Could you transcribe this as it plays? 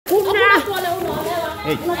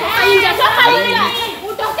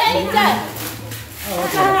Utoke nje.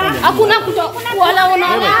 Hakuna wala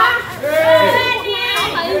unaona.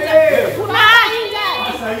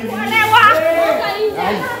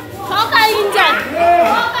 Toka nje.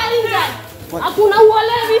 Hakuna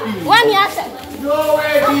uolevi. Wani acha.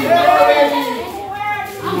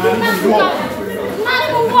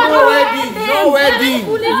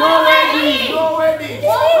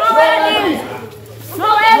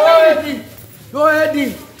 No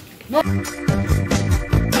wedding.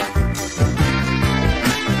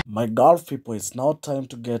 My Gulf people, it's now time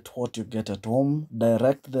to get what you get at home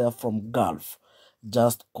direct there from Gulf.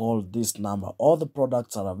 Just call this number. All the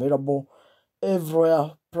products are available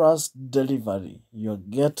everywhere, plus delivery. You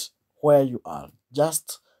get where you are.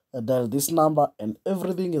 Just dial this number and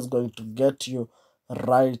everything is going to get you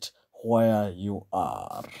right where you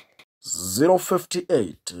are.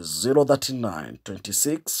 058 039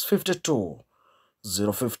 26 52.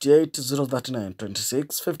 058 039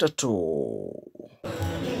 26 52.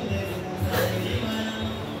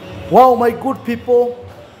 Wow, my good people,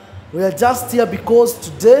 we are just here because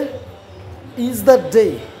today is the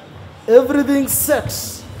day. Everything's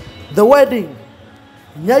set. The wedding,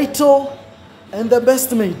 Nyaito, and the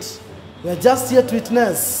best mate. We are just here to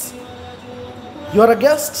witness. You are a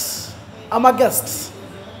guest, I'm a guest.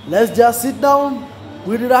 Let's just sit down,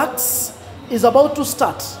 we relax. It's about to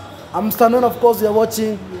start. I'm standing, of course, you're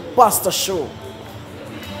watching Pastor Show.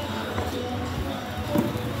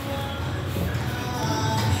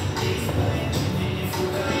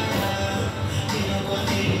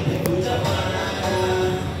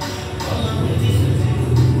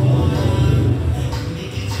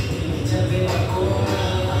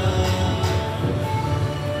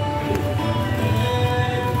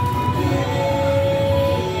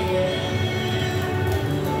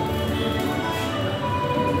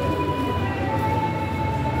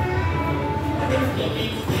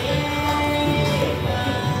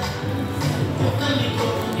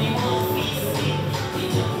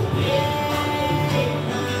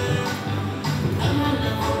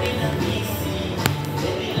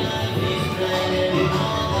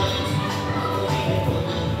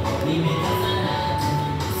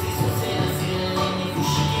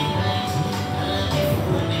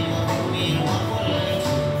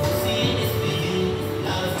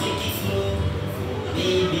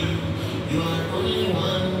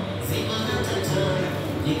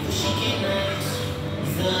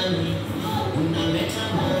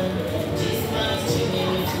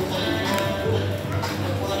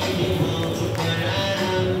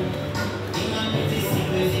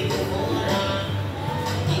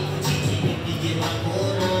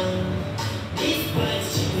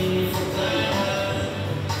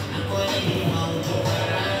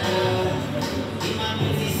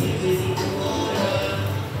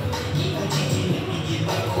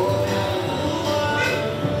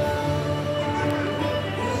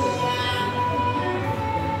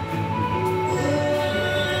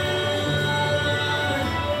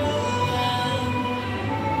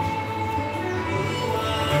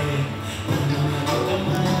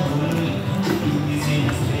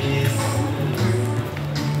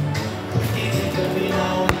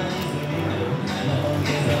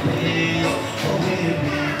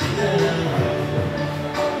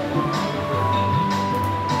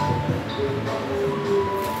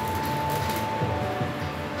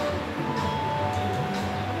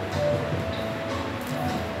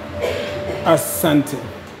 Asante.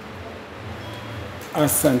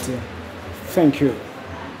 Asante. Thank you.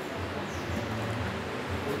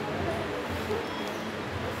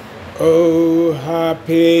 Oh,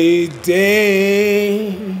 happy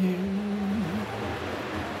day.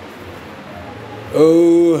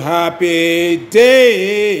 Oh, happy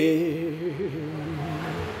day.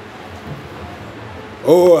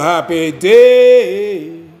 Oh, happy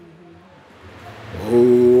day.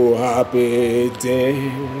 Oh, happy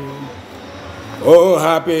day. Oh,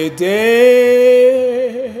 happy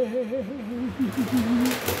day.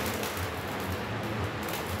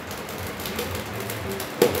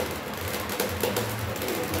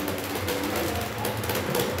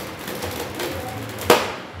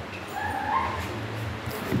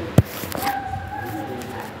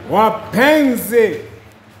 Wapenzi,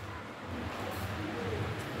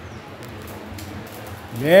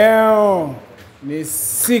 leo ni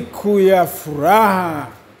siku ya furaha.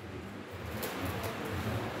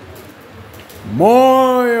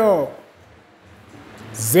 Moyo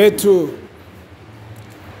zetu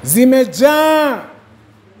zimejaa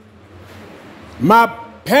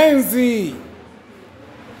mapenzi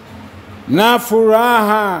na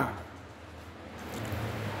furaha.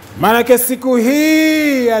 Maana siku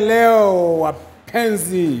hii ya leo,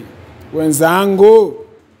 wapenzi wenzangu,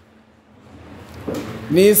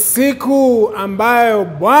 ni siku ambayo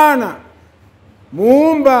Bwana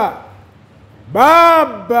Muumba,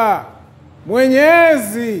 Baba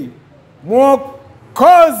Mwenyezi,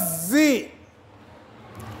 Mwokozi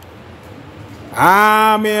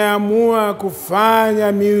ameamua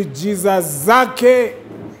kufanya miujiza zake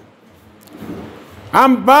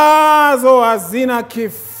ambazo hazina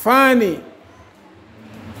kifani.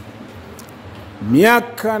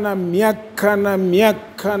 Miaka na miaka na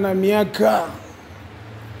miaka na miaka,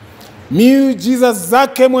 miujiza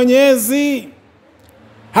zake Mwenyezi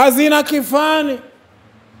hazina kifani.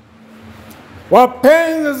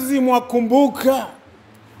 Wapenzi, mwakumbuka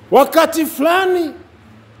wakati fulani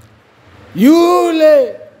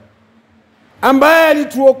yule ambaye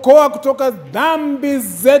alituokoa kutoka dhambi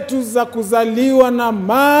zetu za kuzaliwa na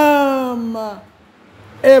mama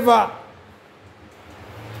Eva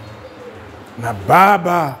na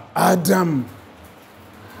baba Adam,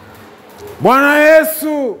 Bwana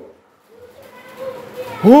Yesu,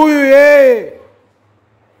 huyu yeye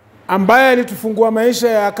ambaye alitufungua maisha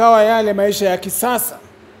yakawa yale maisha ya kisasa.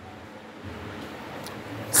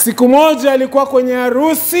 Siku moja alikuwa kwenye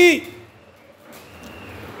harusi,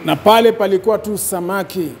 na pale palikuwa tu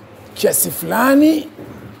samaki kiasi fulani,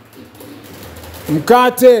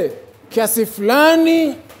 mkate kiasi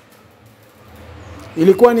fulani.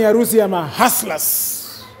 Ilikuwa ni harusi ya mahaslas,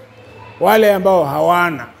 wale ambao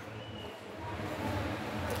hawana.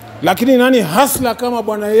 Lakini nani hasla kama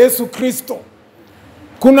Bwana Yesu Kristo?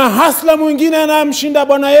 Kuna hasla mwingine anamshinda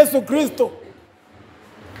Bwana Yesu Kristo?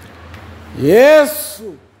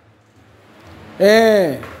 Yesu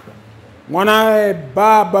mwanawe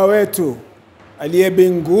Baba wetu aliye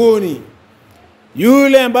mbinguni,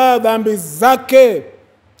 yule ambaye dhambi zake,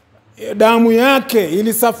 damu yake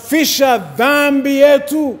ilisafisha dhambi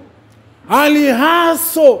yetu,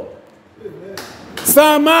 alihaso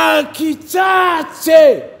samaki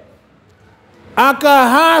chache,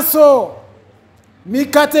 akahaso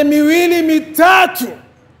mikate miwili mitatu,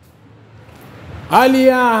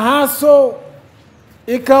 aliyahaso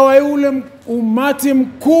ikawa ule umati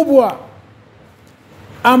mkubwa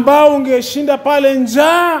ambao ungeshinda pale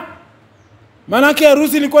njaa. Manake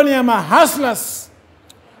harusi ilikuwa ni ya mahaslas,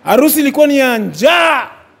 harusi ilikuwa ni ya njaa,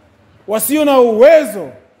 wasio na uwezo.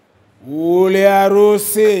 Ule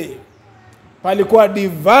harusi palikuwa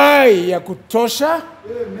divai ya kutosha, amen,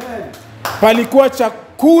 palikuwa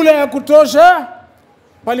chakula ya kutosha,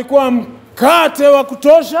 palikuwa mkate wa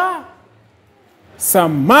kutosha,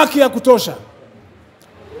 samaki ya kutosha.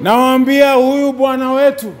 Nawaambia, huyu Bwana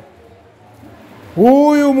wetu,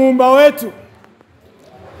 huyu Muumba wetu,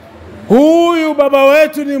 huyu Baba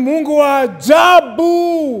wetu ni Mungu wa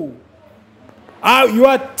ajabu.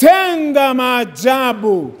 Yuatenda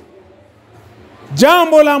maajabu.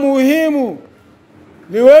 Jambo la muhimu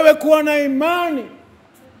ni wewe kuwa na imani,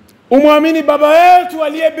 umwamini Baba wetu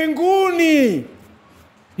aliye mbinguni,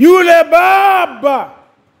 yule Baba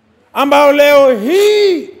ambao leo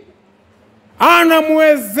hii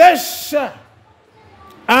anamwezesha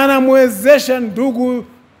ndugu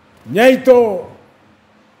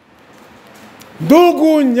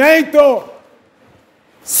Nyaito,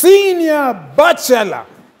 senior bachelor.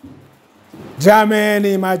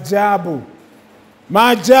 Jameni,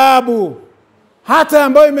 maajabu hata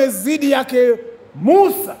ambayo imezidi yake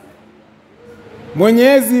Musa.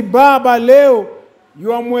 Mwenyezi Baba leo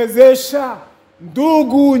yuamwezesha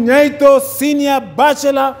ndugu Nyaito senior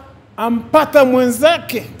bachelor ampata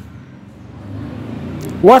mwenzake,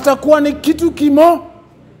 watakuwa ni kitu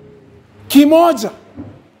kimoja.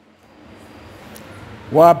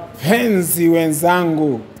 Wapenzi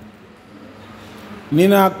wenzangu,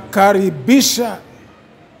 ninakaribisha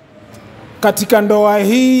katika ndoa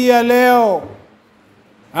hii ya leo,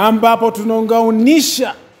 ambapo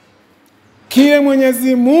tunaunganisha kile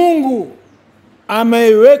Mwenyezi Mungu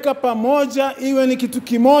ameiweka pamoja iwe ni kitu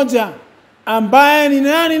kimoja, ambaye ni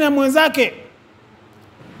nani na mwenzake.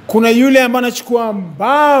 Kuna yule ambaye anachukua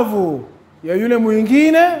mbavu ya yule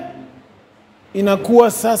mwingine,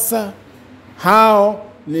 inakuwa sasa hao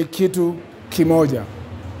ni kitu kimoja.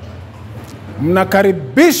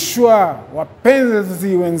 Mnakaribishwa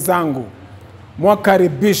wapenzi wenzangu,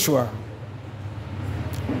 mwakaribishwa.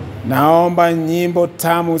 Naomba nyimbo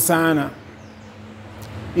tamu sana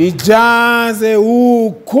ijaze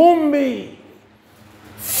ukumbi.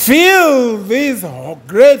 Fill these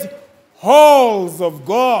great halls of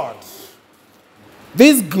God,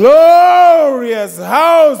 this glorious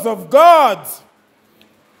house of God.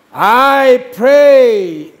 I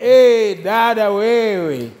pray, dada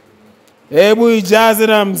wewe,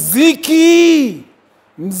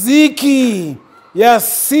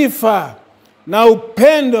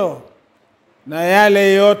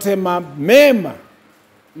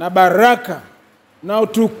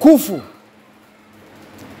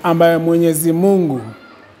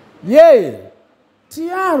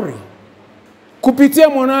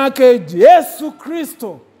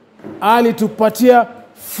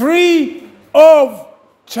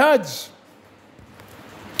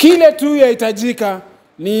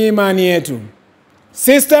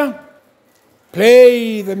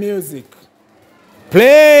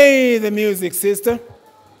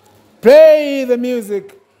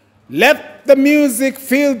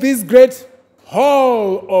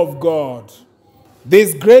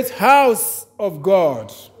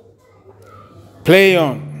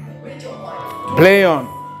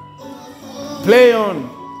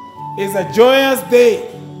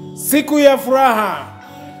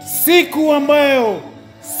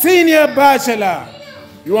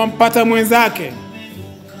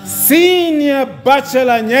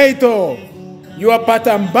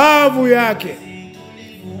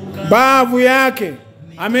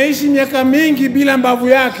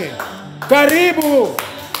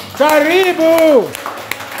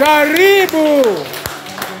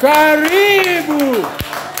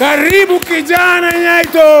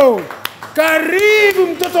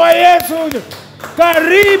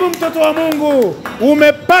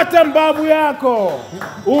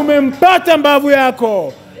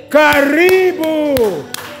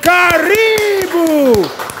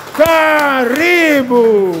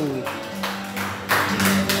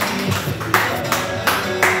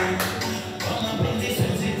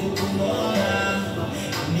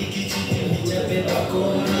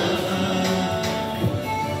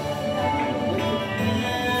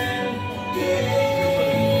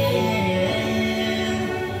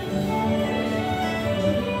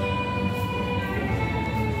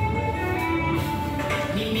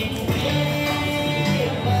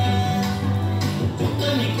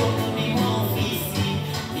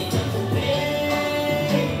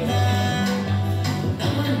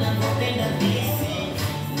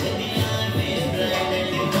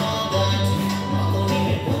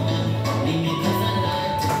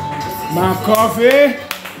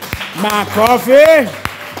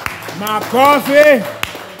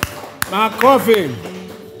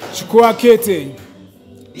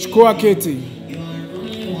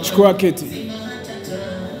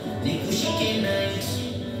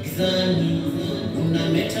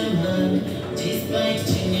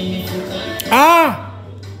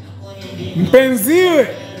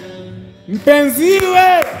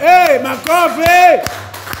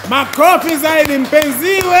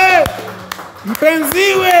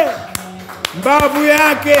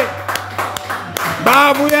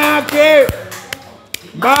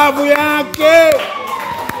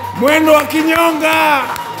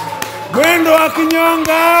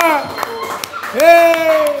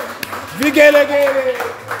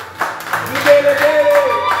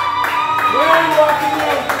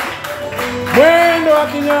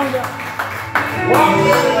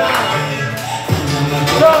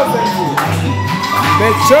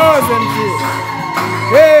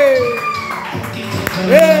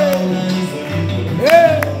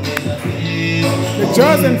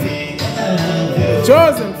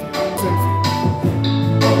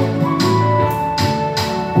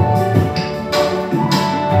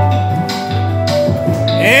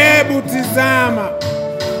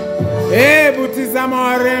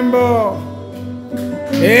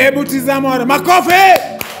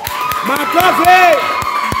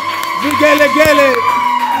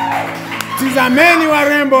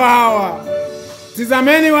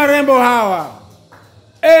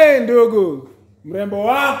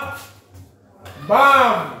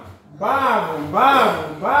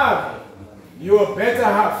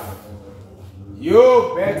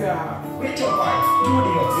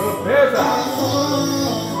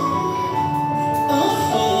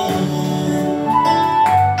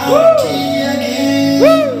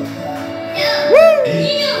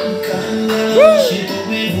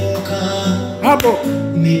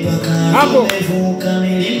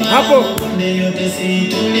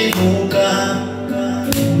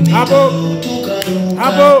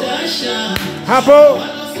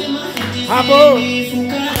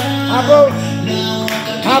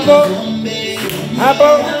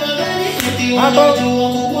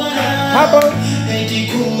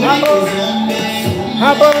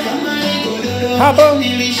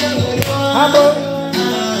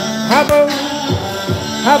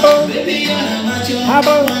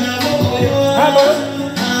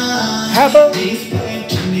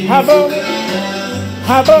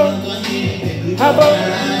 habo, habo,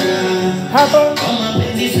 habo,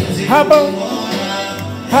 habo, habo,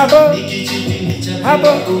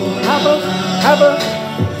 habo, habo, habo,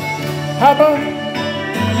 habo.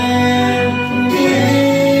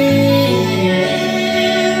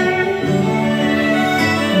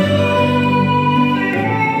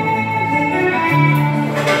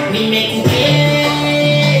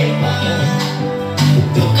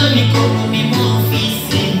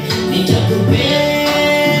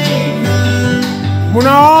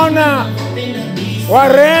 Munaona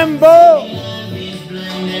warembo,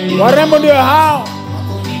 warembo ndio hao,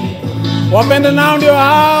 wapenda nao ndio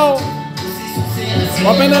hao,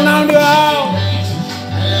 wapenda nao ndio hao.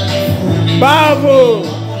 Babu,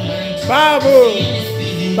 babu,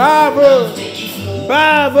 babu,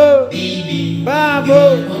 babu,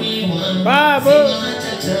 babu, babu.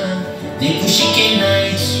 Nikushike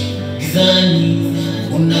night gizani,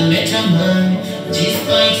 unaleta man,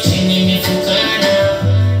 despite chini mifukara,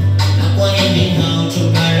 na kwa hindi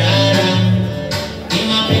hautobarara,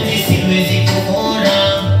 ima penzi siwezi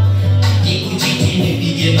kuhora, nikuchiti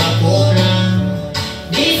nipige bakora,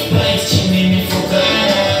 despite chini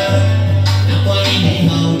mifukara, na kwa hindi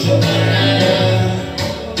hautobarara,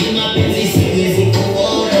 ima penzi siwezi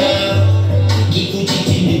kuhora,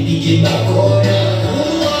 nikuchiti nipige bakora.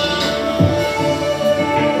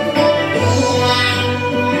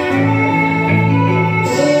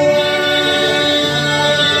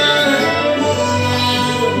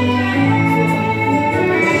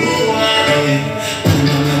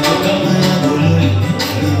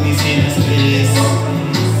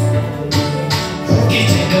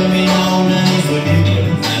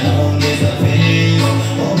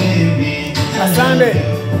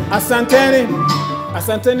 Asanteni,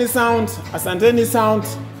 asanteni sound, asanteni sound.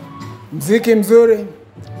 Mziki mzuri,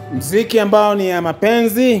 mziki ambao ni ya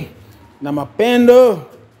mapenzi na mapendo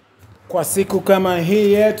kwa siku kama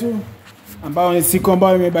hii yetu, ambao ni siku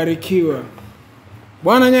ambayo imebarikiwa.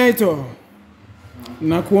 Bwana Nyaito,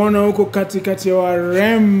 nakuona huko katikati ya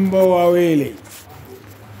warembo wawili.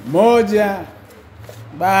 Moja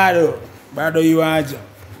bado yuaja.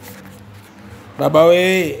 Baba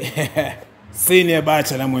we, senior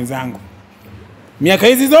bachelor mwenzangu. Miaka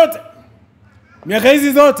hizi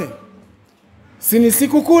zote, sini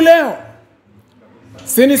sikukuu leo.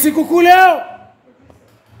 Sini sikukuu leo.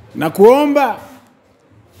 Na kuomba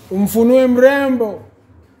umfunue mrembo.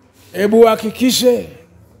 Ebu hakikishe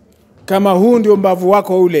kama huu ndio mbavu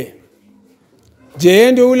wako ule.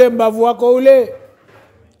 Je, ndio ule mbavu wako ule?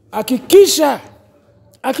 Hakikisha.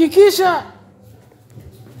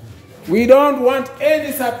 We don't want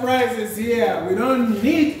any surprises here. We don't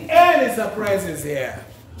need any surprises here.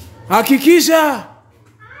 Hakikisha.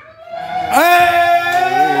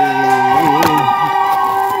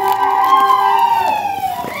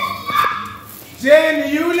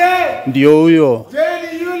 Jeni yule. Ndio huyo.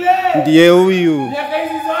 Jeni yule. Ndiye huyu. Miaka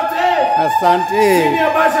hizi zote. Asante.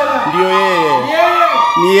 Senior bachelor. Ndio yeye.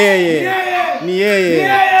 Ni yeye. Ni yeye.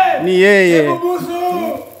 Ni yeye.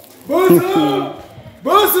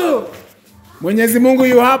 Busu. Mwenyezi Mungu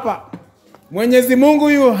yu hapa. Mwenyezi Mungu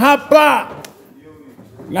yu hapa.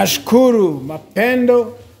 Nashukuru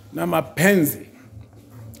mapendo na mapenzi.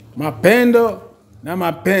 Mapendo na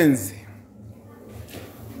mapenzi.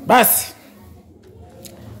 Basi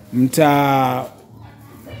mtajipatia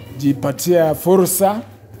fursa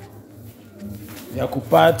ya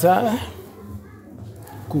kupata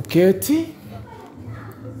kuketi.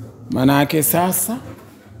 Manake sasa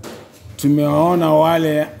tumewaona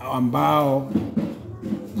wale ambao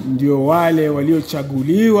ndio wale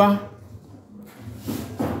waliochaguliwa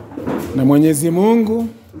na Mwenyezi Mungu,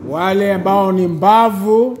 wale ambao ni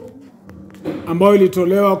mbavu ambao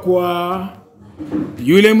ilitolewa kwa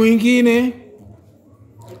yule mwingine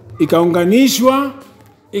ikaunganishwa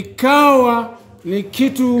ikawa ni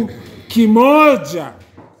kitu kimoja.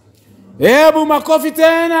 Hebu makofi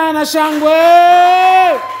tena na shangwe.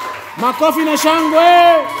 Makofi na shangwe.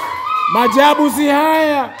 Majabu si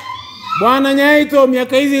haya. Bwana Nyaito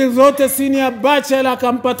miaka hizi zote senior bachelor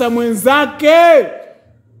akampata mwenzake.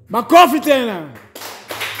 Makofi tena.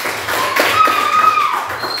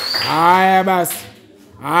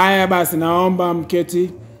 Haya basi naomba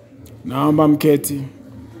mketi.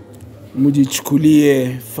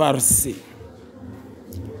 Mujichukulie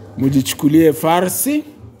farsi.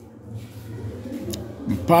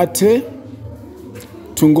 Mpate.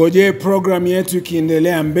 Tungoje program yetu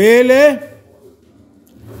ikiendelea mbele.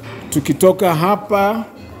 Tukitoka hapa,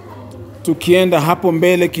 tukienda hapo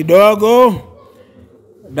mbele kidogo.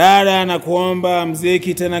 Dada na kuomba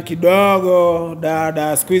mziki tena kidogo.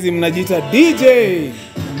 Dada, siku hizi mnajiita DJ.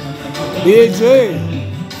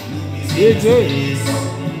 DJ.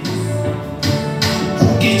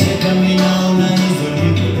 Ukicheka mimi naona hizo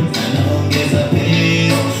ndipo anaongeza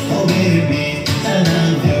pesa. Oh baby, I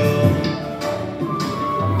love you.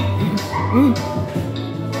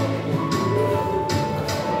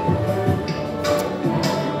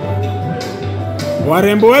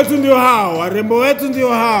 Warembo wetu ndio hao, warembo wetu ndio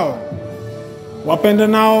hao.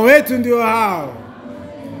 Wapendanao wetu ndio hao.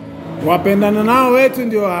 Wapendana nao wetu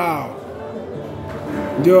ndio hao.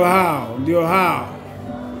 Ndio hao, ndio hao.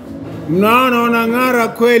 Mnaona wanang'ara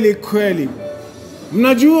kweli kweli.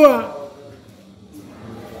 Mnajua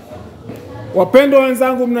wapendwa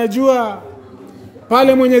wenzangu, mnajua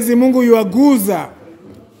pale Mwenyezi Mungu yuaguza.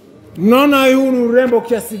 Mnaona huu ni urembo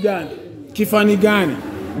kiasi gani? Kifani gani?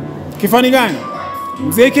 Kifani gani?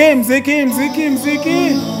 Mziki, mziki, mziki,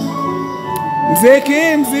 mziki.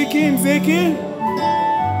 Mziki, mziki, mziki.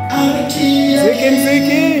 Mziki,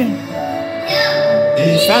 mziki.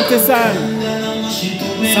 Asante sana.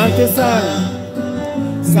 Asante sana.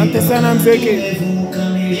 Asante sana mziki. Asante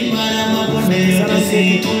sana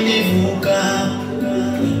mziki.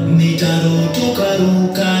 Nitaruka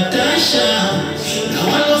tasha na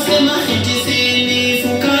walosema eti sini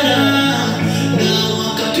fukara na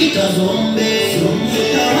wakapita zombe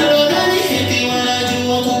na walodhani eti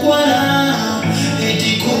wanajua kukwara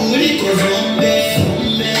eti kuliko zombe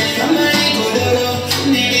kama igodoro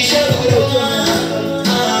nilishagodoro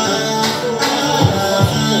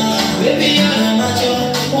baby yana macho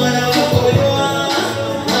wanakokoyoa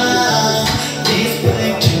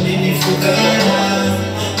disconnect mimi fukara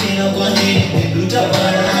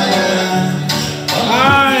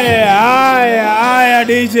Aya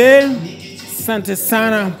DJ, asante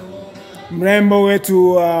sana mrembo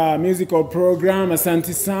wetu wa musical program.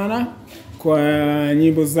 Asante sana kwa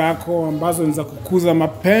nyimbo zako ambazo ni za kukuza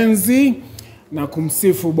mapenzi na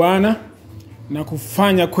kumsifu Bwana na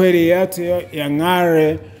kufanya kweli yote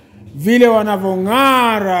yang'are vile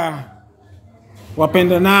wanavong'ara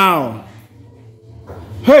wapenda nao.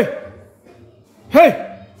 Hey! Hey!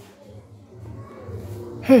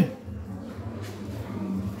 Hey!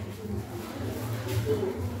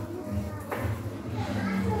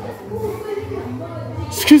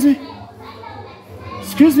 Excuse me.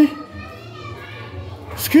 Excuse me.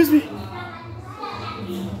 Excuse me.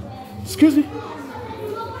 Excuse me.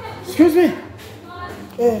 Excuse me.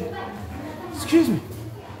 Excuse me.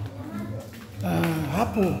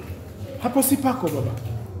 Hapo si pako baba.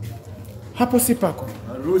 Hapo si pako.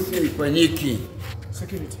 Harusi haifanyiki.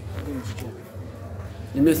 Security.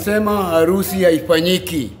 Nimesema harusi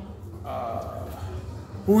haifanyiki.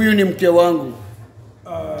 Huyu ni mke wangu.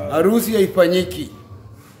 Harusi haifanyiki.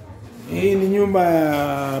 Hii ni nyumba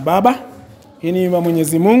ya baba. Hii ni nyumba ya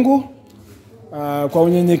Mwenyezi Mungu. Kwa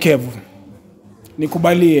unyenyekevu.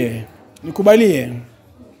 Nikubalie. Nikubalie.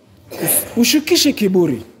 Ushukishe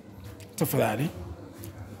kiburi. Tafadhali.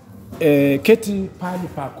 Keti pali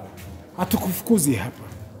pako. Hatukufukuzi hapa.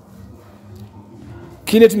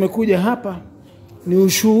 Kile tumekuja hapa ni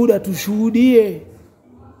ushuhuda, tushuhudie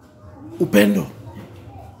upendo.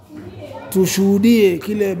 Tushuhudie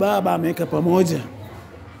kile baba ameweka pamoja.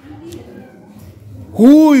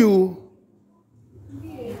 Huyu,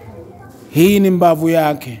 hii ni mbavu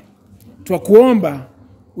yake. Twakuomba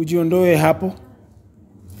ujiondoe hapo.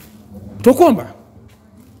 Twakuomba.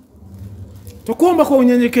 Twakuomba kwa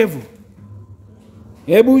unyenyekevu.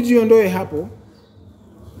 Hebu ujiondoe hapo.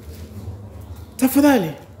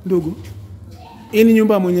 Tafadhali ndugu. Hii ni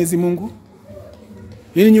nyumba ya Mwenyezi Mungu.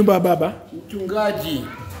 Hii ni nyumba ya baba. Mchungaji,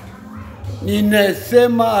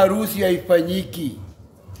 ninasema harusi haifanyiki.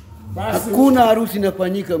 Hakuna harusi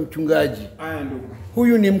inafanyika mchungaji. Haya ndugu.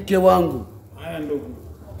 Huyu ni mke wangu. Haya ndugu.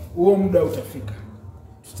 Huo muda utafika.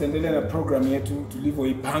 Tutaendelea na program yetu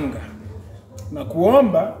tulivyoipanga. Na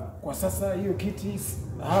kuomba kwa sasa hiyo kiti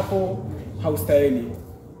hapo haustahili.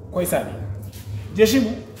 Kwa hisani.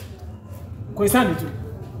 Jeshimu. Kwa hisani tu.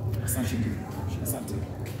 Asante. Asante.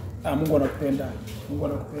 Mungu anakupenda. Mungu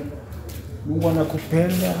anakupenda. Mungu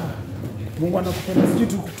anakupenda. Mungu anakupenda. Sijui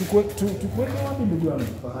tukuweke wapi ndugu yangu?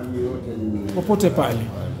 Pahali yote Popote pale.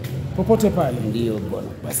 Popote pale. ndio bwana.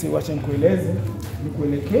 Basi wacha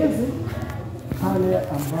nikuelekeze pale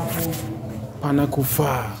ambapo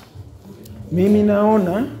panakufaa. Mimi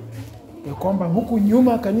naona ya kwamba huku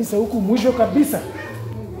nyuma kanisa, huku mwisho kabisa.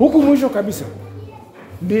 Huku mwisho kabisa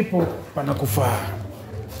ndipo panakufaa.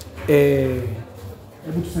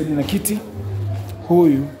 Hebu tusaidie na kiti.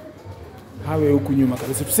 Huyu hawe huku nyuma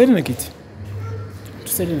kabisa. Tusaidie na kiti.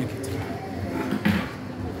 Tusaidie na kiti.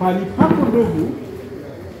 Pali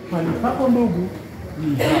pako ndugu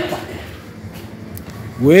ni hapa.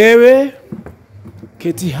 Wewe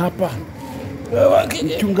keti hapa.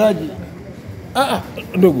 Mchungaji,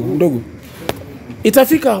 Ndugu.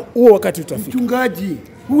 Itafika huo wakati utafika. Mchungaji,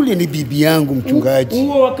 ule ni bibi yangu mchungaji.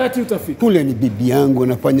 Huo wakati utafika. Ule ni bibi yangu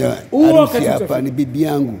anafanya harusi hapa, ni bibi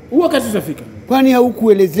yangu. Huo wakati utafika. Kwani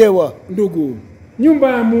haukuelezewa? Ndugu, nyumba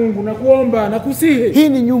ya Mungu nakuomba nakusihi. Hii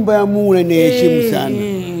ni nyumba ya Mungu na niheshimu sana.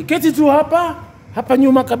 Keti tu hapa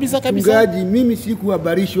nyuma kabisa. Mchungaji, mimi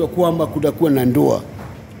sikuhabarishwa kwamba kutakuwa na ndoa.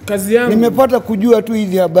 Kazi yangu. Nimepata kujua tu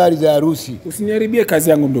hizi habari za harusi. Usiniharibie kazi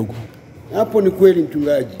yangu ndugu. Hapo ni kweli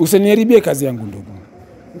mchungaji. Usiniharibie kazi yangu ndugu.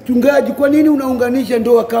 Mchungaji, kwa nini unaunganisha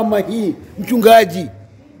ndoa kama hii? Mchungaji,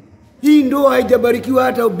 hii ndoa haijabarikiwa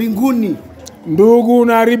hata mbinguni. Ndugu,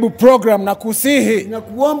 unaharibu program na kusihi. Na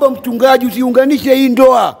kuomba mchungaji usiunganishe hii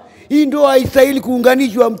ndoa. Hii ndoa haistahili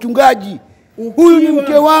kuunganishwa mchungaji. Huyu ni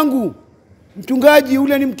mke wangu. Mchungaji,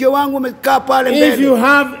 ule ni mke wangu amekaa pale mbele. If you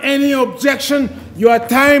have any objection, your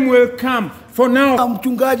time will come. For now,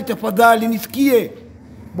 mchungaji tafadhali nisikie.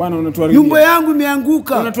 Bwana, unatuharibia. Nyumba yangu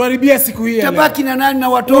imeanguka. Unatuharibia siku hii. Tabaki na nani na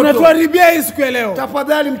watoto? Unatuharibia hii siku ya leo.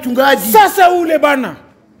 Tafadhali mchungaji. Sasa ule bana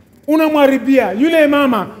unamharibia. Yule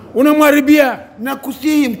mama unamharibia.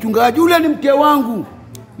 Nakusihi mchungaji, ule ni mke wangu.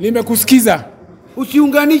 Nimekusikiza.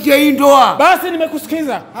 Usiunganishe hii ndoa. Basi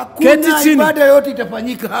nimekusikiza. Keti chini. Ibada yote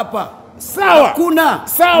itafanyika hapa. Sawa. Hakuna.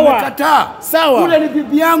 Sawa. Umekataa. Sawa. Ule ni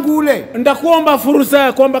bibi yangu ule. Ndakuomba fursa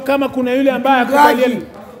ya kwamba kama kuna yule ambaye akubaliani.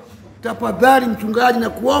 Tafadhali mchungaji, na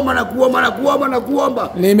kuomba.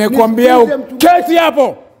 Nimekwambia uketi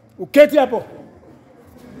hapo. Uketi hapo.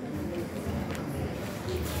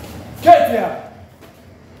 Keti hapo.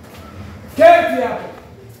 Keti hapo.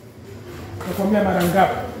 Nakwambia mara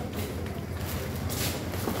ngapi?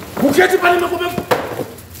 Uketi pale nimekwambia.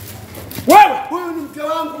 Wewe, huyu ni mke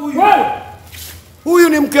wangu huyu. Wewe. Huyu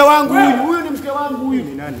ni mke wangu huyu. Huyu ni mke wangu huyu.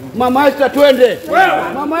 Ni nani? Mama Esther, twende.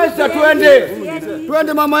 Wewe. Mama Esther, twende.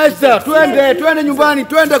 Twende Mama Esther, twende nyumbani,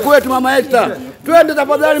 twende kwetu Mama Esther. Twende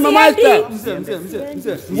tafadhali Mama Esther.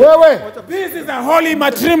 Wewe. This is a holy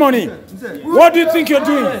matrimony. What do you think you're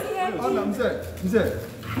doing?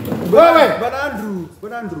 Wewe. Bwana Andrew,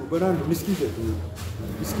 nisikize tu.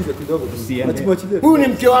 Nisikize kidogo. Huyu ni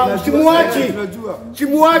mke wangu,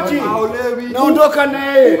 simuachi. Naondoka na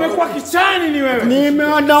yeye. Umekuwa kichani ni wewe.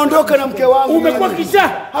 Naondoka na mke wangu. Umekuwa kicha.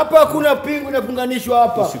 Hapa hakuna pingu inafunganishwa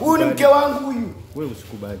hapa. Huyu ni mke wangu huyu. Wewe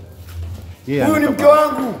usikubali. Huyu ni mke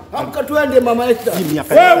wangu. Amka twende Mama Esther.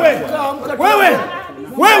 Wewe.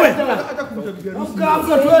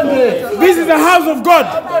 Amka twende. This is the house of God.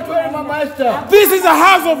 Amka twende Mama Esther. This is the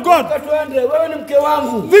house of God. Amka twende. Wewe ni mke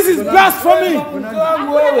wangu. This is blasphemy. Mke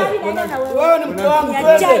wangu wewe. Wewe ni mke wangu,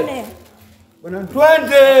 twende.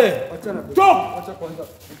 Twende. Stop. Acha kwanza.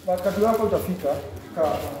 Wakati wako utafika.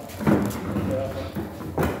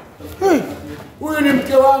 Huyu ni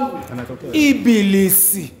mke wangu.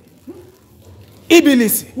 Ibilisi.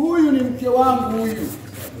 Huyu ni mke wangu huyu.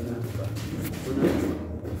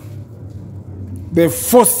 The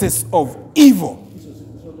forces of evil.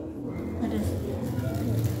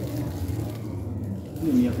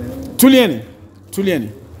 Tulieni.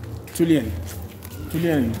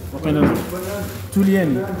 Wapenda.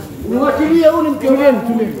 Tulieni. Niwachilie, huyu ni mke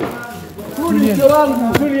wangu. Huyu ni mke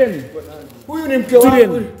wangu. Tulieni. Huyu ni mke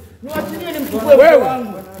wangu. Niwachilie nimchukue mke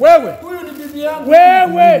wangu. Wewe. Huyu ni bibi yangu.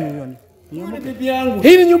 Wewe. Huyu ni bibi yangu.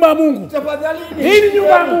 Hii ni nyumba ya Mungu. Tafadhalini. Hii ni nyumba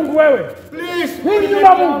ya Mungu wewe. Please. Hii ni nyumba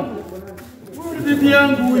ya Mungu. Huyu ni bibi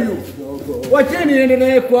yangu huyu. Wacheni niende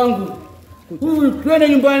naye kwangu. Huyu twende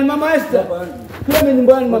nyumbani Mama Esther. Twende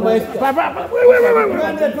nyumbani Mama Esther.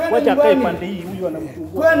 Wacha kae pande hii, huyu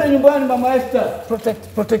anamchukua. Twende nyumbani Mama Esther.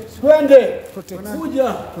 Protect. Twende.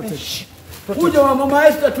 Kuja Mama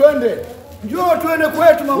Esther, twende. Njoo twende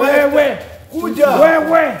kwetu Mama Esther. Wewe. Kuja.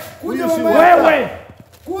 Wewe. Kuja Mama Wewe. Esther.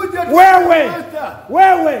 Kuja Wewe.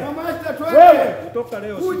 Wewe. Mama Esther, twende. Wewe. Kutoka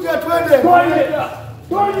leo. Kuja twende. Kuja.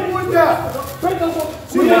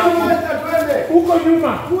 Kuja Mama Esther, twende. Uko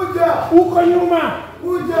nyuma. Kuja.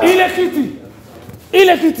 Kuja.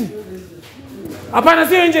 Ile kiti. Hapana,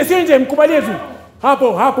 sio nje, mkubalie tu.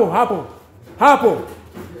 Hapo.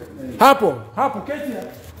 Keti.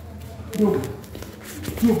 Ndugu.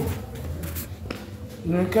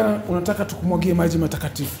 Unaonekana unataka tukumwagie maji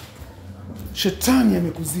matakatifu.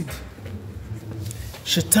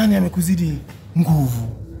 Shetani amekuzidi nguvu.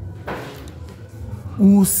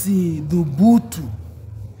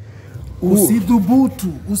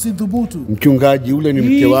 Usidhubutu. Mchungaji, ule ni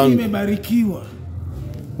mke wangu. Hii imebarikiwa.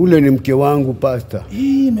 Ule ni mke wangu pastor.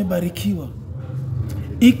 Hii imebarikiwa.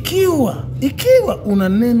 Ikiwa una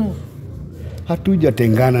neno,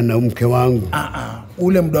 hatujatengana na mke wangu.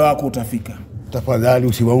 Ule muda wako utafika. Tafadhali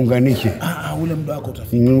usiwaunganishe. Ule muda wako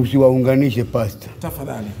utafika. Usiwaunganishe pastor.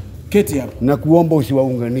 Tafadhali. Keti hapo. Nakuomba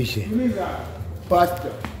usiwaunganishe.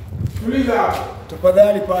 Pastor. Tuliza hapo.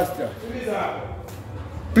 Tafadhali Pastor. Tuliza hapo.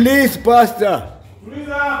 Please Pastor.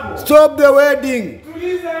 Tuliza hapo. Stop the wedding.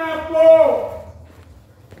 Tuliza hapo.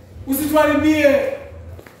 Usituharibie.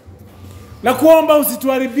 Na kuomba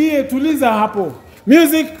usituharibie, tuliza hapo.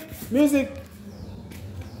 Music, music.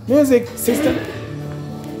 Music, sister.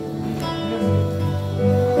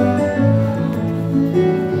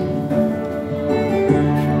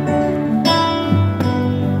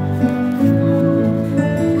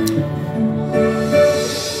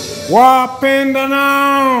 Wapenda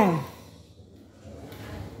nao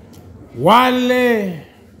wale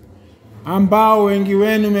ambao wengi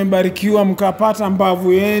wenu mmebarikiwa mkapata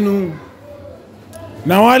mbavu yenu,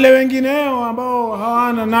 na wale wengineo ambao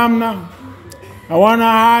hawana namna,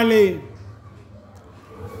 hawana hali.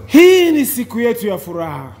 Hii ni siku yetu ya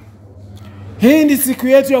furaha. Hii ni siku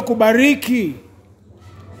yetu ya kubariki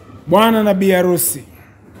bwana na bi harusi.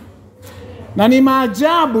 Na ni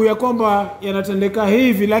maajabu ya kwamba yanatendeka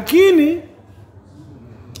hivi, lakini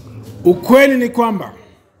ukweli ni kwamba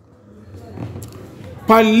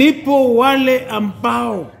palipo wale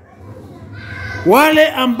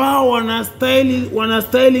ambao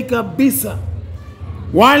wanastahili kabisa,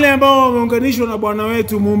 wale ambao wameunganishwa na Bwana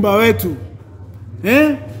wetu muumba wetu,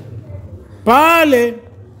 pale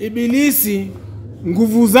ibilisi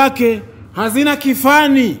nguvu zake hazina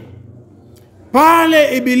kifani.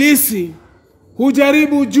 Pale ibilisi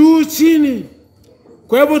hujaribu juu chini.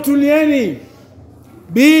 Kwa hivyo tulieni,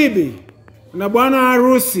 bibi na bwana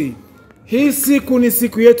harusi, hii siku ni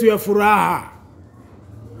siku yetu ya furaha.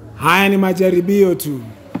 Haya ni majaribio tu.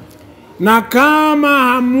 Na kama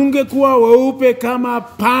hamungekuwa weupe kama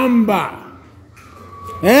pamba,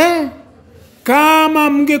 kama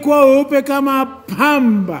mngekuwa weupe kama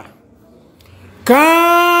pamba,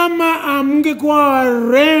 kama hamungekuwa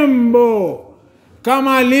warembo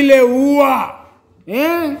kama lile ua,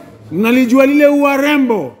 mnalijua lile ua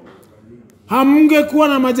rembo, hamungekuwa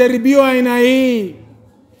na majaribio aina hii.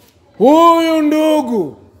 Huyu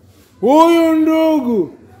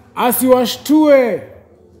ndugu asiwashtue,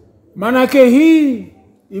 manake hii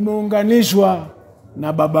imeunganishwa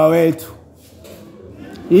na baba wetu.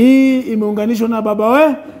 Hii imeunganishwa na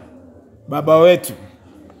baba wetu.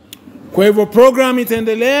 Kwa hivyo program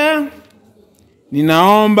itaendelea.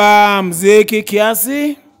 Ninaomba mziki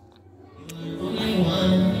kiasi.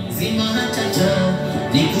 Zima hatata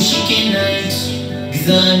nikushike night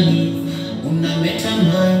gizani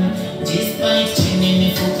unametamani despite chini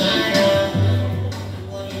ni fukara.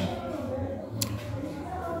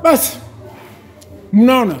 Basi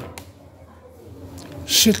mnaona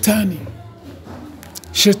shetani,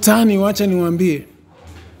 wacha niwaambie,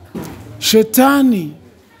 shetani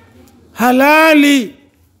halali,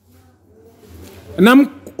 na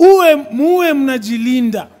muwe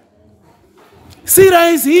mnajilinda. Si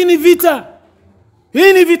rahisi. Hii ni vita.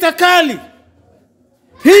 Hii ni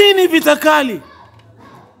vita kali.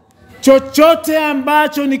 Chochote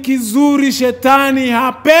ambacho ni kizuri shetani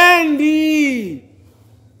hapendi.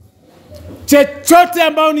 Chochote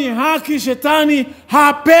ambao ni haki shetani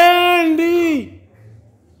hapendi.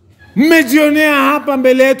 Mmejionea hapa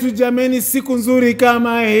mbele yetu jameni, siku nzuri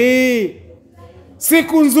kama hii.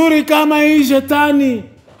 Siku nzuri kama hii shetani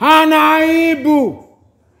hana aibu.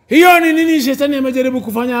 Hiyo ni nini shetani amejaribu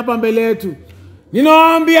kufanya hapa mbele yetu?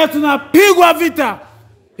 Ninawaambia tunapigwa vita.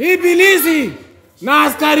 Ibilisi na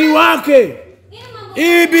askari wake.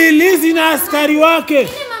 Ibilisi na askari wake. Nini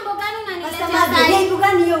mambo gani unaniletea? Nini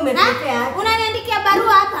gani hiyo umetokea? Unaniandikia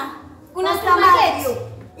barua hapa? Unasema hiyo.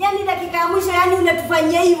 Yaani dakika ya mwisho yani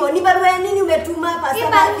unatufanyia hivyo. Ni barua ya nini umetuma hapa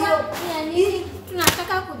Pastor? Nini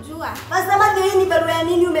tunataka kujua? Pastor, hii ni barua ya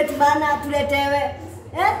nini umetumana tuletewe?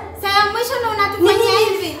 Saa mwisho na unatufanyia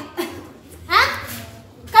hivi.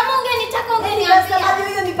 Kama ungenitaka ungeniambia. Pastor,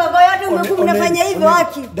 hiyo mipango yote umekuwa unafanya hivyo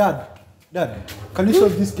haki. Dad, can you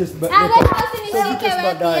solve this case later?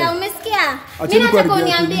 Umesikia? Mimi nataka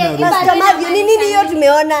uniambie Pastor, ni nini hiyo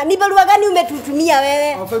tumeona? Ni barua gani umetutumia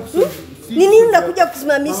wewe? Nini unakuja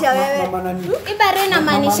kusimamisha wewe? Ibara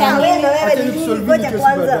inamaanisha nini? Wewe ni nini? Ngoja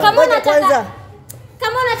kwanza.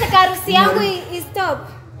 Kama unataka harusi yangu stop,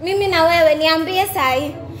 mimi na wewe niambie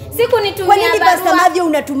sahi. Siku nitumia barua. Kwa nini Pastor Madio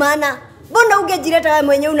unatumana? Mbona ungejileta wewe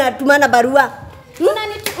mwenyewe unatumana barua?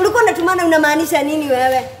 Ulikuwa unatumana unamaanisha nini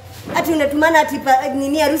wewe? Ati unatumana ati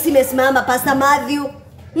nini harusi imesimama Pastor Madio?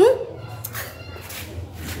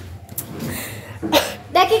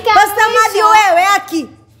 Dakika Pastor Madio wewe haki.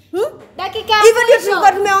 Dakika hivyo ndio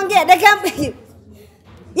tulikuwa tumeongea. Dakika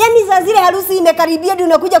yaani saa zile harusi imekaribia ndio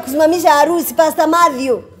unakuja kusimamisha harusi Pastor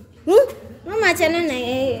Madio. Mama achana na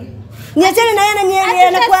yeye. Niachane na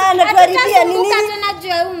yeye na anatuharibia nini? juu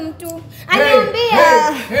ya huyu mtu. Aniambie.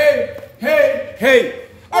 Hey.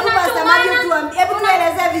 Hebu Pastor Madio tuambie, hebu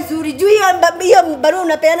tueleze vizuri. Juu hiyo barua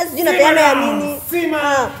unapeana sijui unapeana ya nini?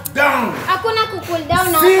 Simmer down. Hakuna cool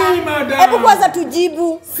down hapa. Simmer down. Hebu kwanza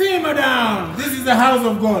tujibu. Simmer down. This is the house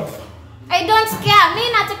of God. I don't care. Mimi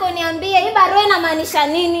nataka uniambie hii barua inamaanisha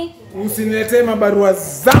nini? Usiniletee mabarua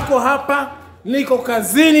zako hapa. Niko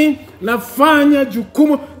kazini, nafanya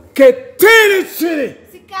jukumu. Ketini chini.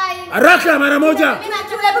 Sikai. Haraka mara moja. Mimi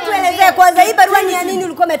nataka Hebu tueleze kwanza hii barua ni ya nini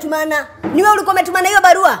ulikuwa umetumana? Ni wewe ulikuwa umetumana hiyo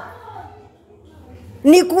barua?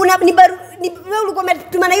 Ni wewe ulikuwa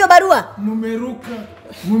umetumana hiyo barua? Mmeruka.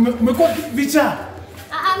 Mmekuwa vicha.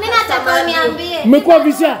 Mimi nataka uniambie. Mmekuwa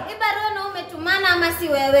vicha. Hii barua na umetumana ama si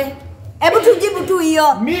wewe? Hebu tujibu tu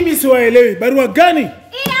hiyo. Mimi siwaelewi. Barua gani?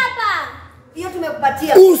 Hii hapa. Hiyo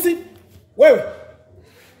tumekupatia. Wewe.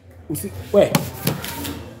 Wewe.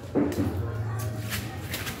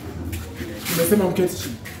 Nimesema mketi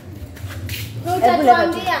chini.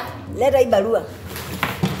 Utatuambia. Leta hii barua.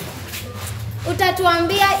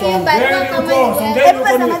 Utatuambia hii barua kama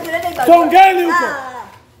Songeni huko.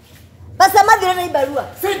 Pastor Madio leta hii barua.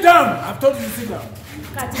 Sit down. I've told you to sit down.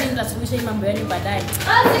 Katini nitasuluhisha hii mambo yenu baadaye.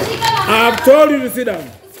 I've told you to sit down.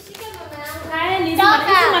 Kaeni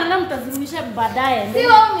maneno mtasuluhisha baadaye.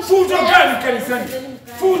 Fujo gani kanisani?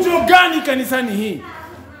 Fujo gani kanisani hii?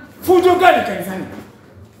 Fujo gani kanisani?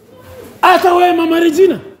 Hata wewe Mama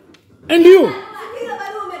Regina. And you? Hiyo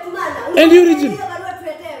barua umetumana. And you Regina? Hiyo barua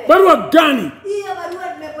tuletewe. Barua gani? Hiyo barua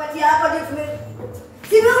tumepatia hapa ndio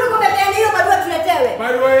Si wewe ulikuwa umepeana hiyo barua tuletewe.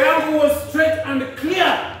 Barua yangu was straight and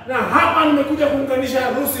clear. Na hapa nimekuja kuunganisha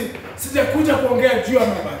harusi. Sijakuja kuongea juu ya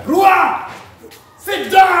mabarua.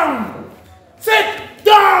 Sit down. Sit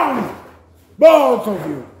down. Both of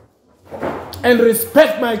you. And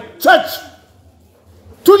respect my church.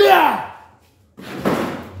 Tulia.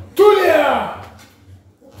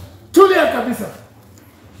 Tulia kabisa.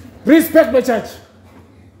 Respect my church.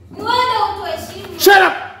 Muone utuheshimu. Shut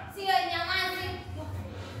up. Sio nyamazi.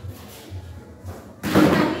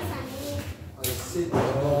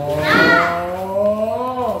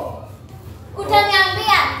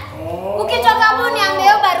 Utaniambia. Ukitoka hapo niambie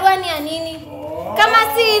hiyo barua ni ya nini? Kama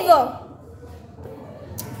si hivyo.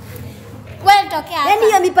 Wewe tokea hapa. Yaani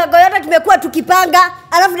hiyo mipango yote tumekuwa tukipanga,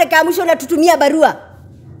 alafu dakika ya mwisho unatutumia barua.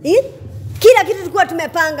 Kila kitu tulikuwa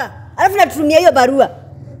tumepanga, alafu unatutumia hiyo barua.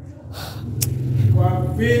 Kwa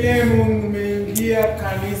vile mmeingia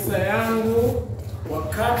kanisa yangu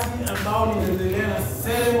wakati ambao ninaendelea na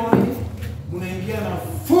ceremony, mnaingia na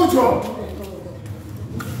fujo.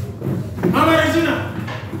 Mama Regina,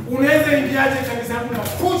 unaweza ingiaje kanisa yangu na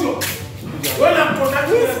fujo? Wewe na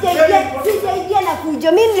mkonaki Sijaingia na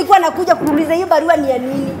fujo. Mimi nilikuwa nakuja kuuliza hiyo barua ni ya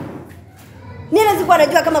nini. Mimi sikuwa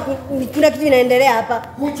najua kama kuna kitu inaendelea hapa.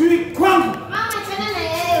 Hujui kwangu. Mama tena na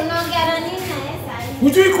yeye unaongea na nini na yeye sasa?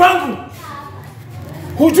 Hujui kwangu.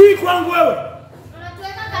 Hujui kwangu wewe.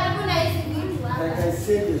 Unatuweka karibu na hizi vitu.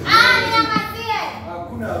 Niamazie.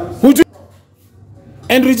 Hujui.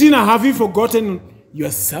 And Regina, have you forgotten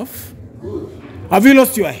yourself? Have you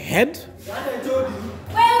lost your head?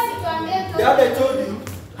 I told you.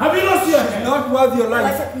 Have you lost your head? She's not worth your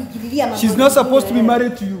life. She's not supposed to be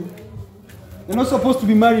married to you. You're not supposed to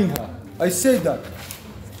be marrying her. I said that.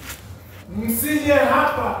 Msije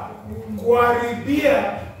hapa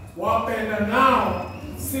kuharibia wapenda nao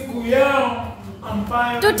siku yao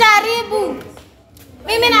ambayo Tutaribu.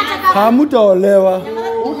 Mimi nataka Hamutaolewa.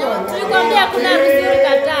 Tulikwambia kuna harusi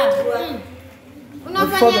ulikataa.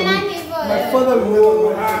 unafanya nani hivyo? My father will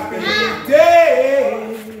never marry. day.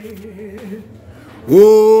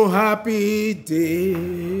 Oh happy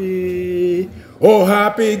day. Oh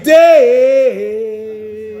happy day.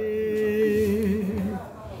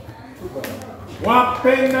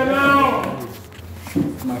 Wapenda nao.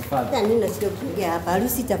 Nani unasikia kuongea hapa?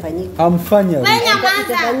 Harusi itafanyika. Hamfanya. Wewe nyamaza.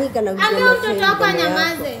 Itafanyika na Ambia mtoto wako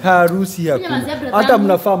anyamaze. Harusi hakuna. Hata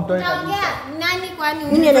mnafaa mtoe kabisa. Naongea nani kwani?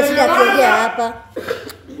 Nini anashida kuongea hapa?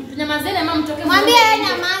 Tunyamazeni ama mtoke. Mwambie yeye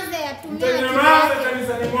nyamaze atumie. Utanyamaza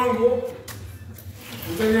kanisani mwangu.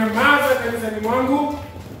 Utanyamaza kanisani mwangu.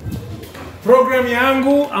 Program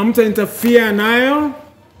yangu amta interfere nayo.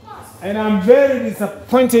 And I'm very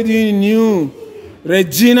disappointed in you,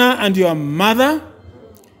 Regina, and your mother.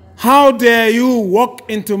 How dare you walk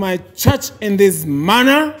into my church in this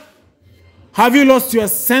manner? Have you lost your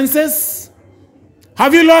senses?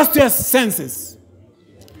 Have you lost your senses?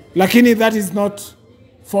 Lakini that is not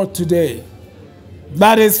for today.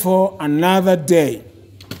 That is for another day.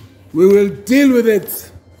 We will deal with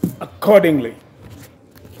it accordingly.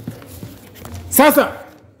 Sasa,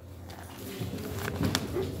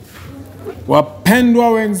 wapendwa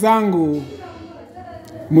wenzangu,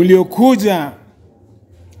 mliokuja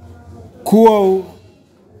kuwa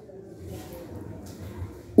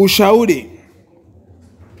ushauri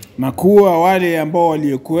na kuwa wale ambao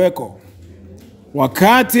waliokuweko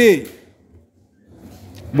wakati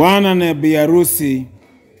bwana na bi harusi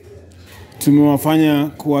tumewafanya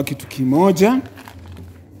kuwa kitu kimoja.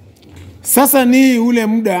 Sasa ni ule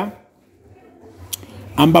muda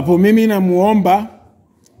ambapo mimi namuomba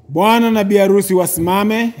bwana na bi harusi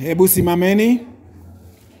wasimame. Hebu simameni.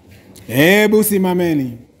 Hebu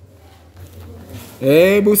simameni.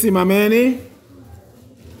 Hebu simameni.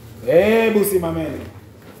 Hebu simameni.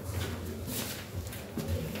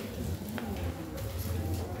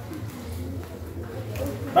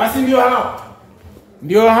 Basi ndio hao.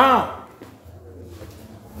 Ndio hao.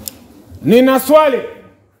 Nina swali.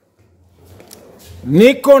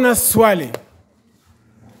 Niko na swali.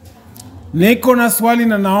 Niko na swali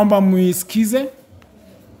na naomba muisikize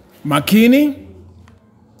makini,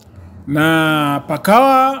 na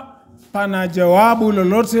pakawa pana jawabu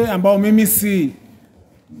lolote ambao mimi si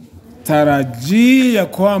tarajii ya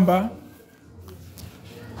kwamba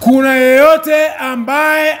kuna yeyote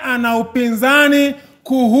ambaye ana upinzani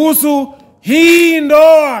kuhusu hii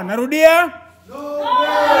ndoa. Narudia.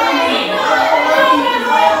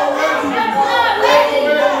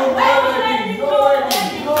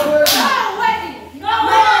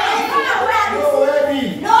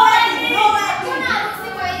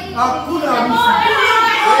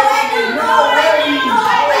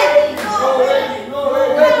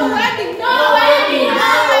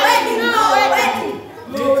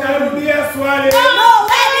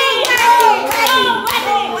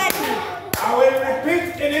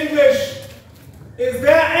 Is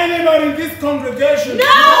there anybody in this congregation? No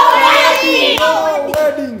wedding! No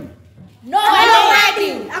wedding! No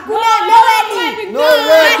wedding! No wedding! No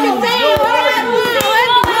wedding!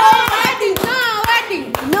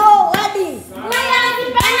 No wedding!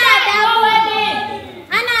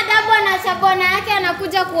 Ana adabu na shabona yake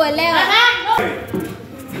anakuja kuolewa.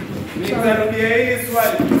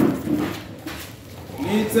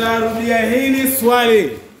 Nitarudia hili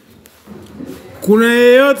swali. Kuna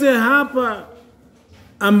yeyote hapa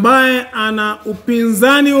ambaye ana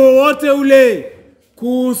upinzani wowote ule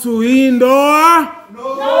kuhusu hii ndoa?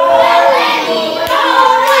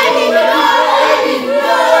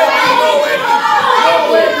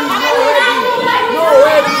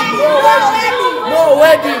 No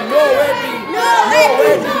wedding!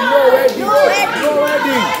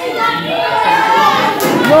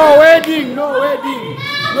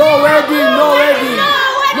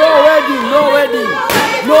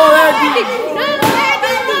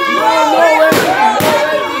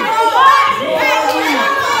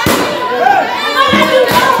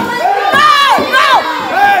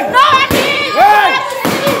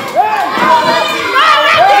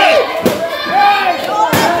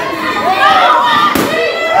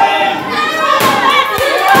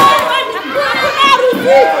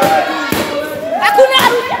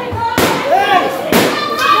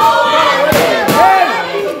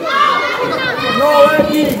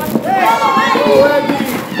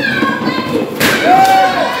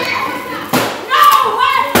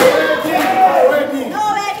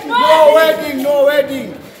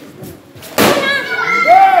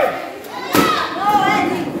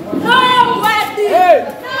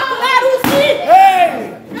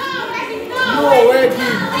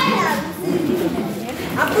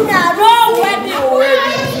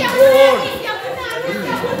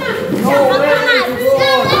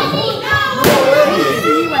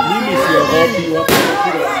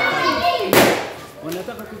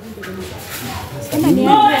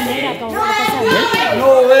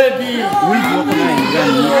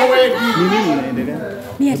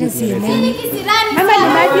 Mama ni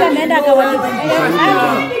maji anaenda akawalipa.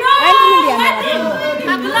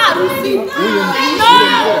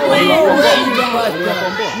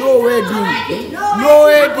 No wedding. No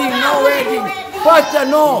wedding. No wedding. Pastor,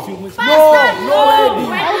 no. No wedding.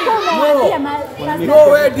 No. No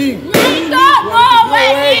wedding. No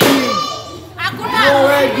wedding. No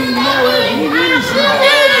wedding. No wedding.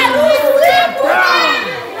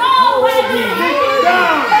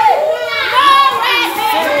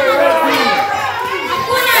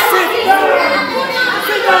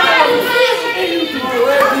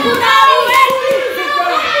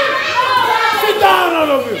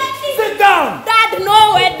 Sit down. Dad,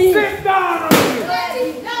 no wedding. Sit down.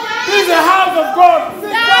 This is the house of God.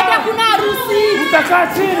 Dad, hakuna harusi. Mtakaa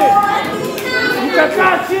chini.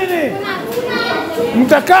 Mtakaa chini.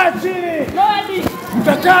 Mtakaa chini. No wedding.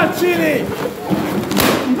 Mtakaa chini.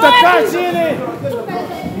 Mtakaa chini.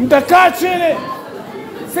 Mtakaa chini.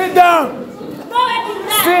 Sit down. No wedding.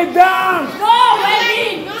 Sit down. No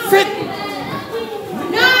wedding. Sit.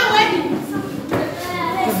 No wedding.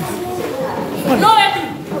 No wedding.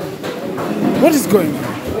 What is going on?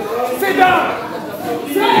 Sit down.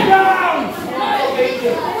 Sit down.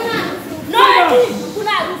 No wedding.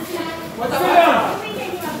 Kuna harusi. Sit down.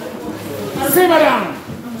 Simmer down.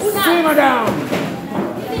 Simmer down.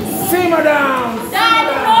 Simmer down.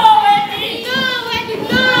 Daddy, no wedding. No wedding.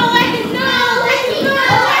 No wedding. No wedding.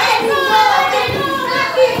 No wedding. No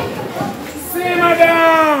wedding. Simmer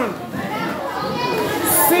down.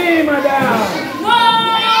 Simmer down. No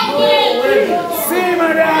wedding.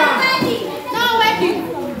 Simmer down. No wedding.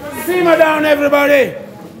 Simmer down, everybody.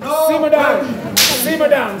 Simmer down. Simmer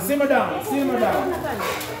down. Simmer down. Simmer down.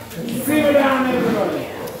 Simmer down, everybody.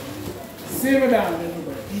 Simmer down, everybody.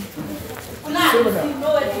 Simmer down. No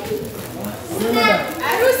wedding. Simmer down.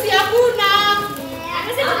 Harusi hakuna.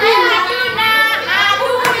 Harusi tunayo hatuna.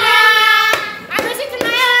 Hatuna. Harusi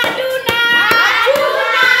tunayo hatuna.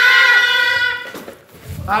 Hatuna.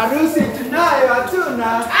 Harusi tunayo hatuna.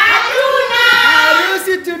 Hatuna.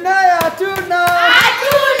 Harusi tunayo hatuna.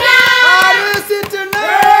 Hatuna. Harusi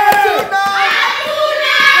tunayo hatuna.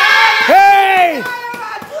 Hatuna. Hey!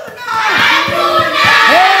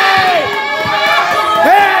 Hey!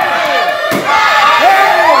 Hey!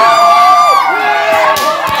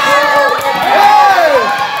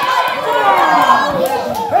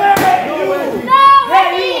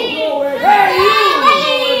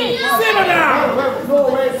 Simmer down!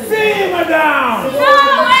 Simmer down!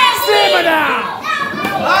 Simmer down!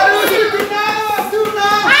 Harusi tunayo hatuna.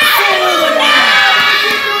 Harusi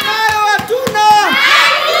tunayo hatuna.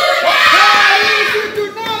 Harusi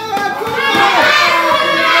tunayo hatuna.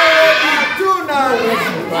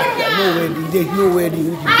 No wedding, there's no wedding.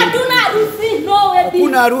 Hatuna harusi. No wedding.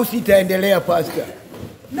 Kuna harusi itaendelea pastor.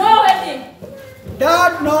 No wedding.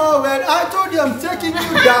 Dad, no, when I told you I'm taking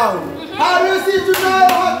you down. Harusi tunayo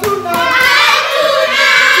hatuna.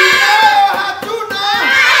 Tunayo hatuna.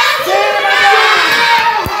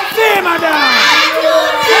 Simmer down!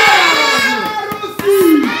 Harusi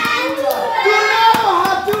tunayo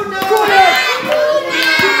hatuna.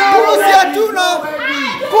 Harusi hatuna.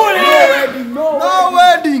 Cool it! No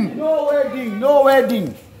wedding. No wedding, no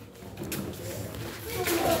wedding.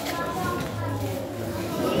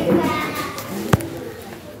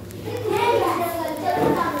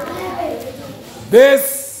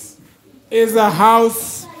 This is a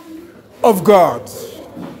house of God.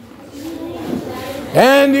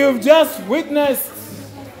 And you've just witnessed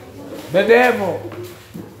the devil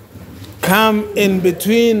come in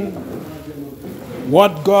between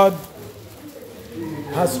what God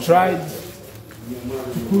has tried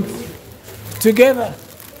to put together.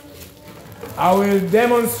 I will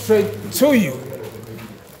demonstrate to you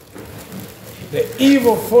the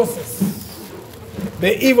evil forces.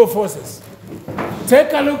 The evil forces.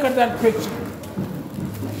 Take a look at that picture.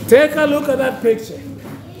 Take a look at that picture.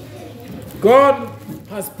 God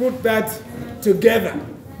has put that together.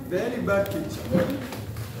 Very bad picture.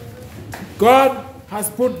 God has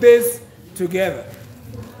put this together.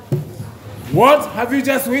 What have you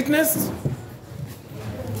just witnessed?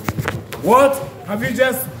 What have you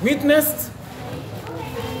just witnessed?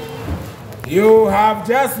 You have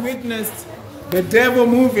just witnessed the devil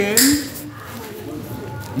moving.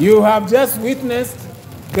 You have just witnessed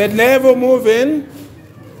the devil moving.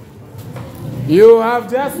 You have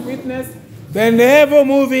just witnessed the devil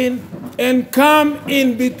moving and come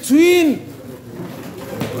in between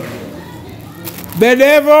the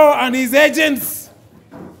devil and his agents.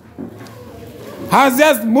 Has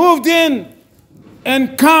just moved in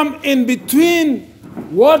and come in between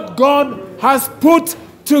what God has put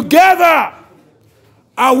together.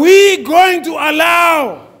 Are we going to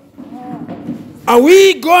allow? Are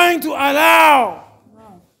we going to allow?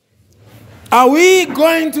 Are we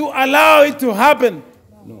going to allow it to happen?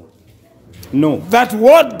 No. That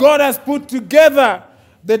what God has put together,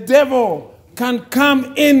 the devil can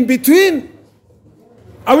come in between?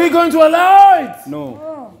 Are we going to allow it?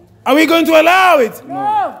 No. Are we going to allow it?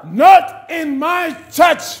 No. Not in my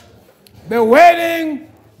church. The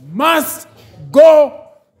wedding must go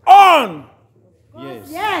on. Yes.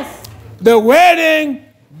 Yes. The wedding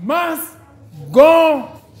must go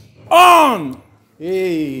on.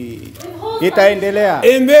 Hey. Itaendelea.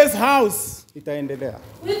 In this house. Itaendelea.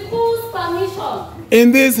 With whose permission?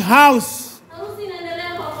 In this house. Harusi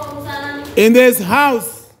inaendelea kwa msalani. In this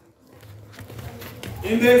house.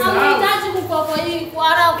 In this house. Hamhitaji kukoko hii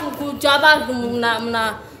kuara kuchaba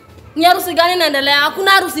mna ni harusi gani inaendelea?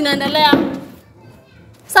 Hakuna harusi inaendelea.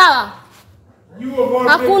 Sawa?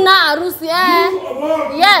 Hakuna harusi You of all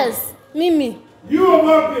people. Yes, mimi. You of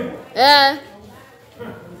all people.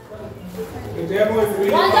 The devil is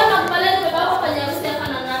really Wacha powerful. nakupeleka beba hapo kwenye harusi hapa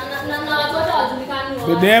na watu wote wajulikani.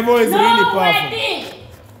 The devil is really powerful. Wedding.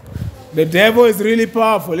 The devil is really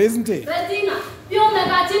powerful, isn't he? Betina, pia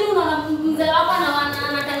umekaa chini unaona mzee wako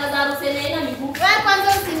anatangaza harusi yenye ina miguu. Wewe kwanza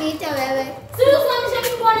usiniite wewe. Si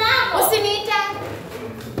usimamishe mikono yako. Usiniite.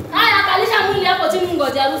 Haya, kalisha mwili hapo chini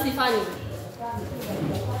ngoje harusi ifanye.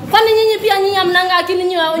 Kwani nyinyi pia nyinyi mnanga akili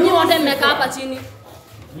nyinyi wote mmekaa hapa chini?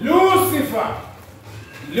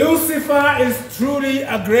 Lucifer is truly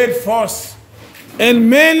a great force. And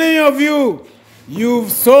many of you, you've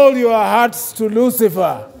sold your hearts to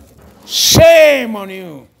Lucifer. Shame on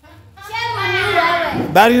you. Shame on you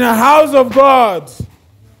wewe. That in a house of God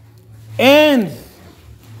and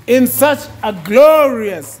in such a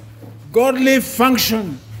glorious, godly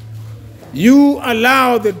function, you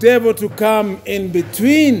allow the devil to come in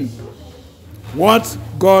between what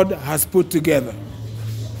God has put together.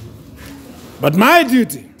 But my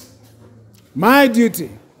duty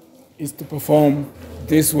is to perform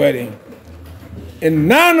this wedding. And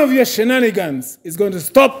none of your shenanigans is going to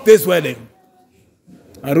stop this wedding.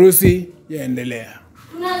 Harusi yaendelea.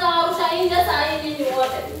 Tunaweza warusha nje saa hii nyinyi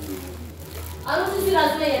wote. Harusi si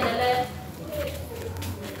lazima iendelee.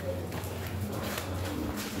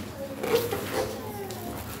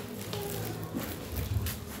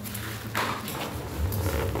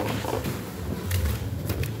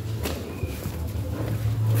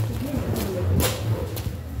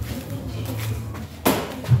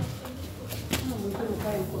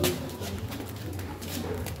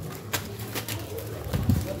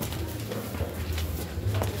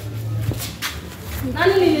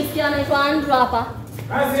 Nani nilisikia anaitwa Andrew hapa?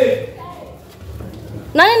 Basi.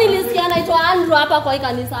 Nani nilisikia anaitwa Andrew hapa kwa hii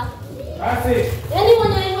kanisa? Basi. Yaani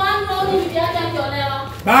mwenye anaitwa Andrew ni bibi yake akiolewa.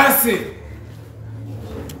 Basi.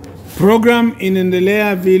 Program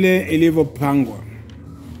inaendelea vile ilivyopangwa.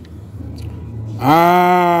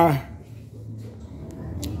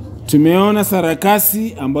 Tumeona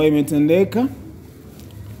sarakasi ambayo imetendeka.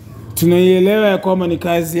 Tunaielewa ya kwamba ni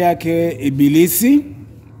kazi yake Ibilisi,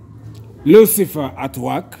 Lucifer at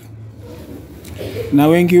work. Na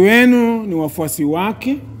wengi wenu ni wafuasi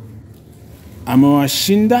wake.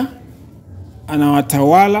 Amewashinda,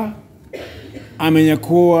 anawatawala,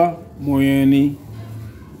 amenyakua moyoni.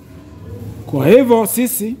 Kwa hivyo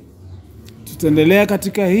sisi tutaendelea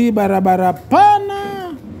katika hii barabara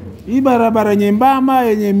pana, hii barabara nyembamba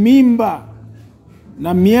yenye mimba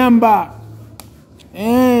na miamba.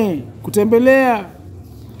 Kutembelea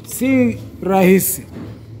si rahisi.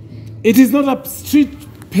 It is not a street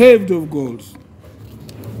paved of gold.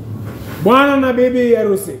 Bwana na bibi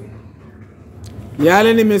harusi,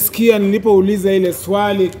 yale nimesikia nilipouliza ile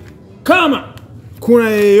swali, kama kuna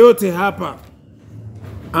yeyote hapa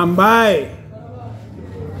ambaye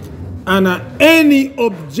ana any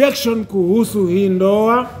objection kuhusu hii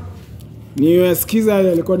ndoa, niwasikiza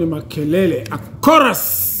yalikuwa ni makelele, a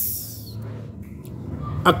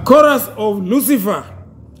chorus of Lucifer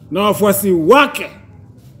na wafuasi wake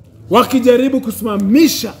wakijaribu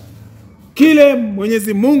kusimamisha kile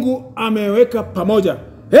Mwenyezi Mungu ameweka pamoja.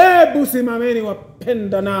 Hebu simameni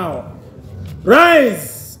wapenda nao.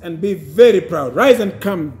 Rise and be very proud. Rise and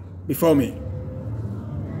come before me.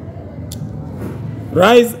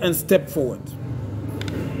 Rise and step forward.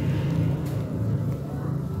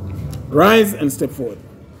 Rise and step forward.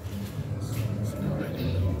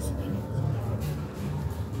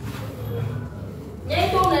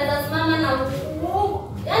 Yeye unaweza simama na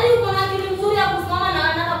yaani uko na akili nzuri ya kusimama na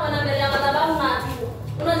anataka kwenda mbele ya madhabahu na atibu.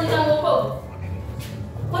 Unajitanga huko.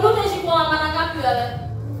 Kwa nini unaishi kwa mara ngapi wewe?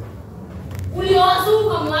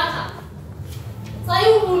 Uliowazuka kumwacha. Sasa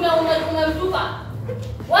hivi umemtupa.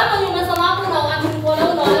 Wewe mwenye unasema hapo na watu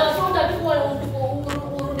unaona unaelewa sio utakuwa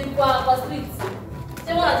urudi kwa streets.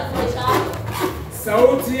 Sema unajifundisha hapo.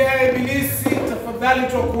 Sauti ya Ibilisi, tafadhali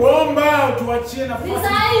tukuomba utuachie nafasi. Sasa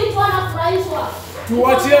hii tunafurahishwa.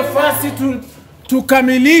 Tuachie nafasi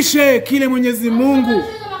tukamilishe kile Mwenyezi Mungu.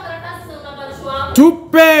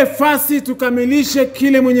 Tupe nafasi tukamilishe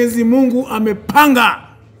kile Mwenyezi Mungu amepanga.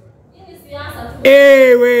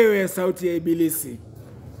 Wewe sauti ya Ibilisi,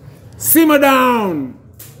 simmer down.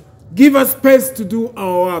 Give us space to do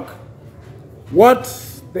our work. What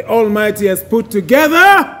the Almighty has put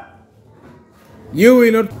together, you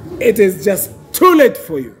will not. It is just too late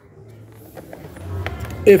for you.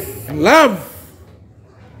 If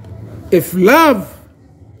love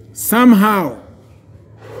somehow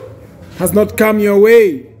has not come your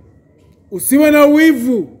way, usiwe na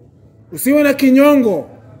wivu, usiwe na kinyongo.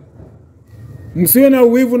 Msiwe na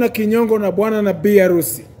wivu na kinyongo na bwana na bi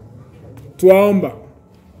harusi. Tuwaomba.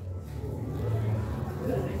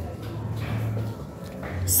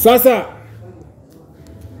 Sasa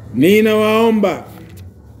ninawaomba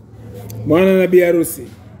bwana na bi harusi,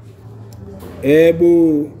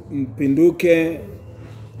 hebu mpinduke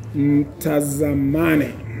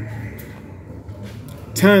mtazamane.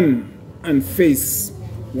 Turn and face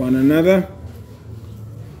one another.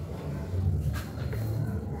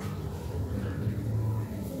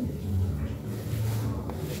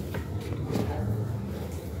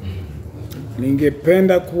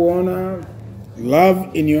 Ningependa kuona love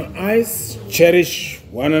in your eyes. Cherish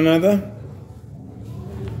one another.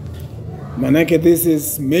 Manake this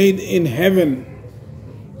is made in heaven.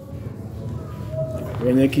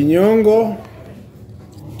 Wenye kinyongo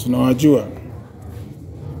tunawajua.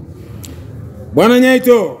 Bwana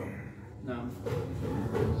Nyaito.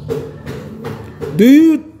 Do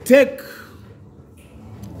you take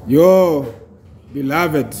your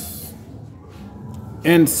beloved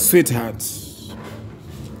and sweetheart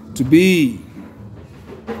to be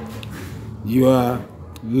your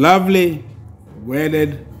lovely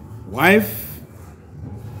wedded wife?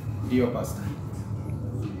 Dear Pastor.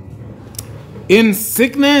 In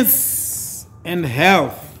sickness and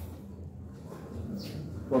health,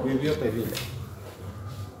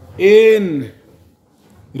 in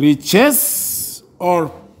riches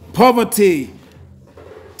or poverty,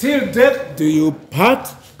 till death do you part?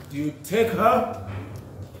 Do you take her?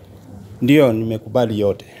 Ndio, nimekubali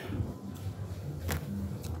yote.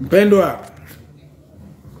 Mpendwa,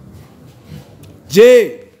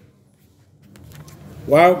 je,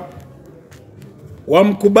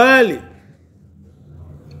 wamkubali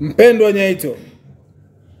mpendwa Nyaito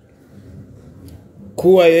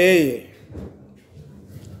kuwa yeye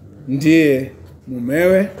ndiye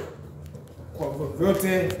mumewe kwa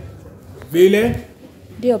vyovyote vile?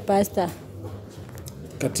 Ndio Pastor.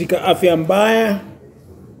 Katika afya mbaya,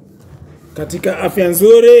 katika afya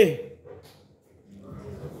nzuri,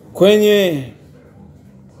 kwenye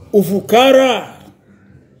ufukara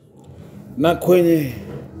na kwenye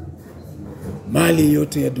mali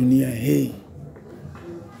yote ya dunia hii.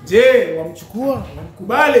 Je, wamchukua?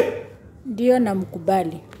 Wamkubali? Ndio,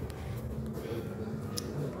 namkubali.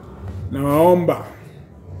 Na waomba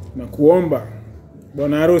na kuomba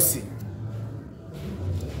bwana harusi,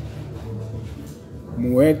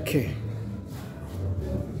 muweke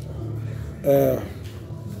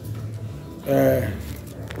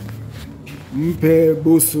mpe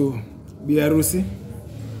busu bi harusi.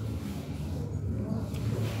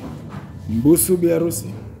 Mbusu bi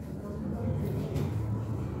harusi.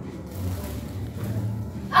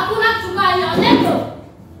 Hakuna kutuka hiyo.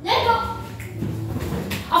 Neto.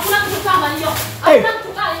 Hakuna kutuka hiyo. Hakuna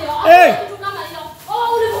kutuka hiyo. Hakuna kutuka hiyo.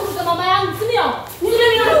 Oh, ulivuruga mama yangu, si ndio?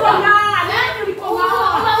 Nilikuwa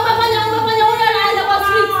umefanya huyo anaenda kwa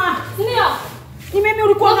street. Si ndio? Ni mimi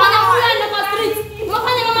ulikuwa Umefanya huyo anaenda kwa street.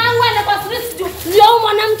 Umefanya mama yangu aende kwa street ndio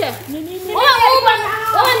mwanamke.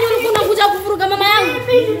 Wewe ndio ulikuwa unakuja kuvuruga mama yangu.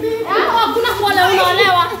 Hakuna kuolewa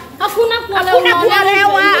unaolewa. Hakuna kuolewa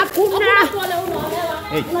unaolewa. Hakuna kuolewa unaolewa.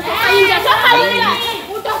 Toka nje.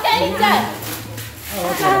 Utoke nje.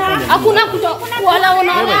 Hakuna kuolewa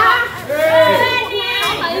unaolewa.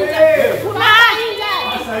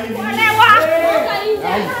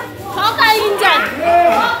 Toka nje.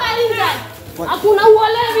 Hakuna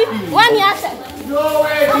uolewi. Wani hata. No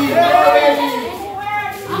wedding. No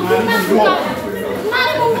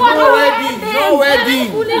wedding. No wedding.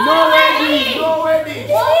 No wedding. No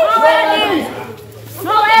wedding.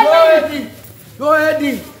 No wedding. No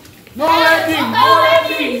wedding. No wedding.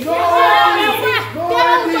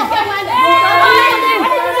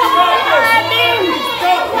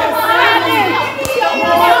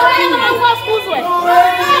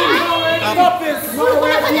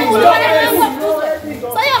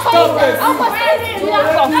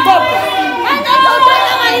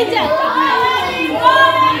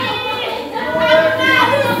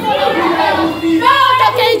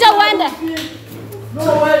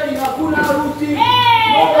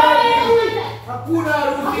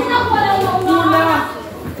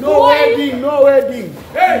 No wedding. No wedding. No wedding.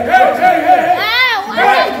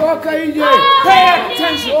 Pay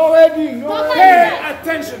attention. No wedding. No Pay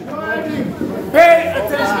attention. Pay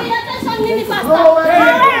attention.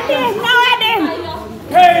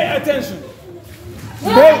 Pay attention.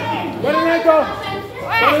 Pay. Bwana Nyaito.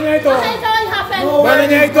 Bwana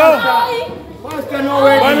Nyaito. Pastor, no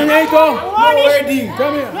wedding. Bwana Nyaito. No wedding.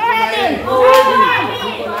 Come here.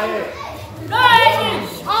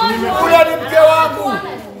 Huyo ni mke wangu.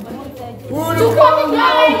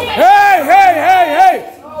 Hey.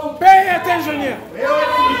 Pay attention here.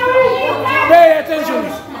 Pay attention.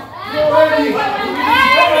 No wedding.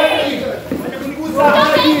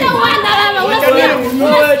 No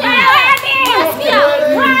wedding.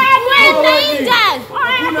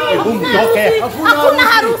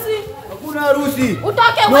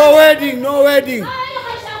 No wedding, no wedding.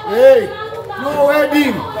 Hey, no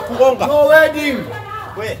wedding. No wedding.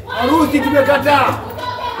 Harusi tumekataa.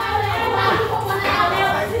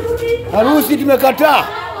 Harusi tumekataa.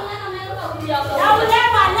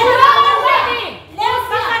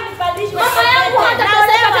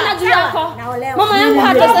 Mama yangu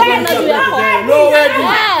hatasema tena juu yako. No wedding.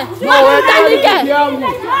 No wedding.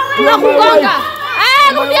 Tunakugonga.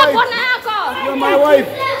 Rudia kona yako. You're my wife.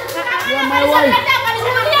 You're my wife.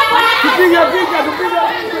 Tupiga picha, tupiga.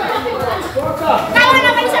 Toka. Kama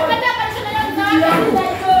unamaanisha penda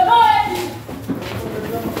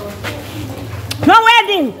No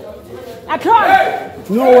wedding. At all.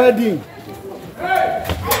 No wedding.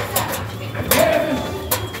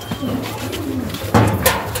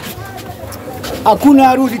 Hakuna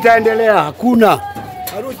harusi itaendelea, hakuna.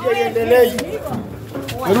 Harusi haiendelei.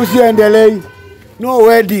 Harusi haiendelei. No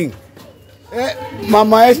wedding.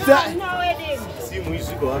 Mama Esther. No wedding. Simu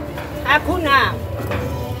hizi iko wapi? Hakuna.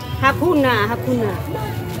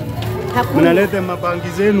 Mnaleta mabangi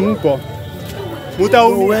zenu huko.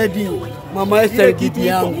 No wedding. Mama Esther bibi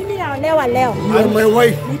yangu. Mimi naolewa leo. You are my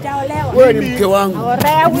wife. Nitaolewa. Wewe ni mke wangu.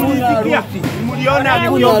 Orewa. Mliona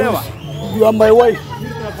akiolewa. You are my wife.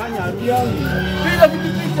 Tunafanya harusi yangu. Piga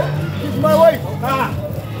picha. She's my wife.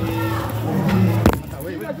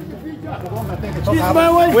 She's my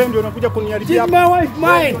wife. Wewe ndio unakuja kuniharibia. She's my wife.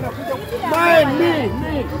 Mine. Me.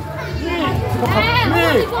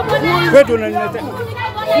 Wewe ndio unaniletea.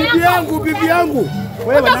 Bibi yangu.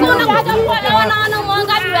 Wewe wana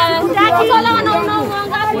mwanga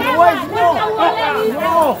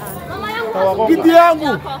bibi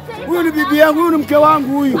yangu. Huyu ni bibi yangu, huyu ni mke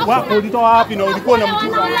wangu huyu. Wako ulitoa wapi na ulikuwa na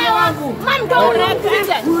mtu wangu?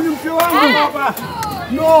 Huyu ni mke wangu baba.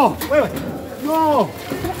 No. Wewe. No.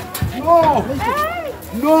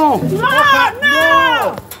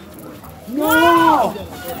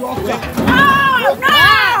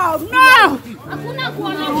 Hakuna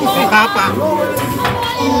kuona hapa.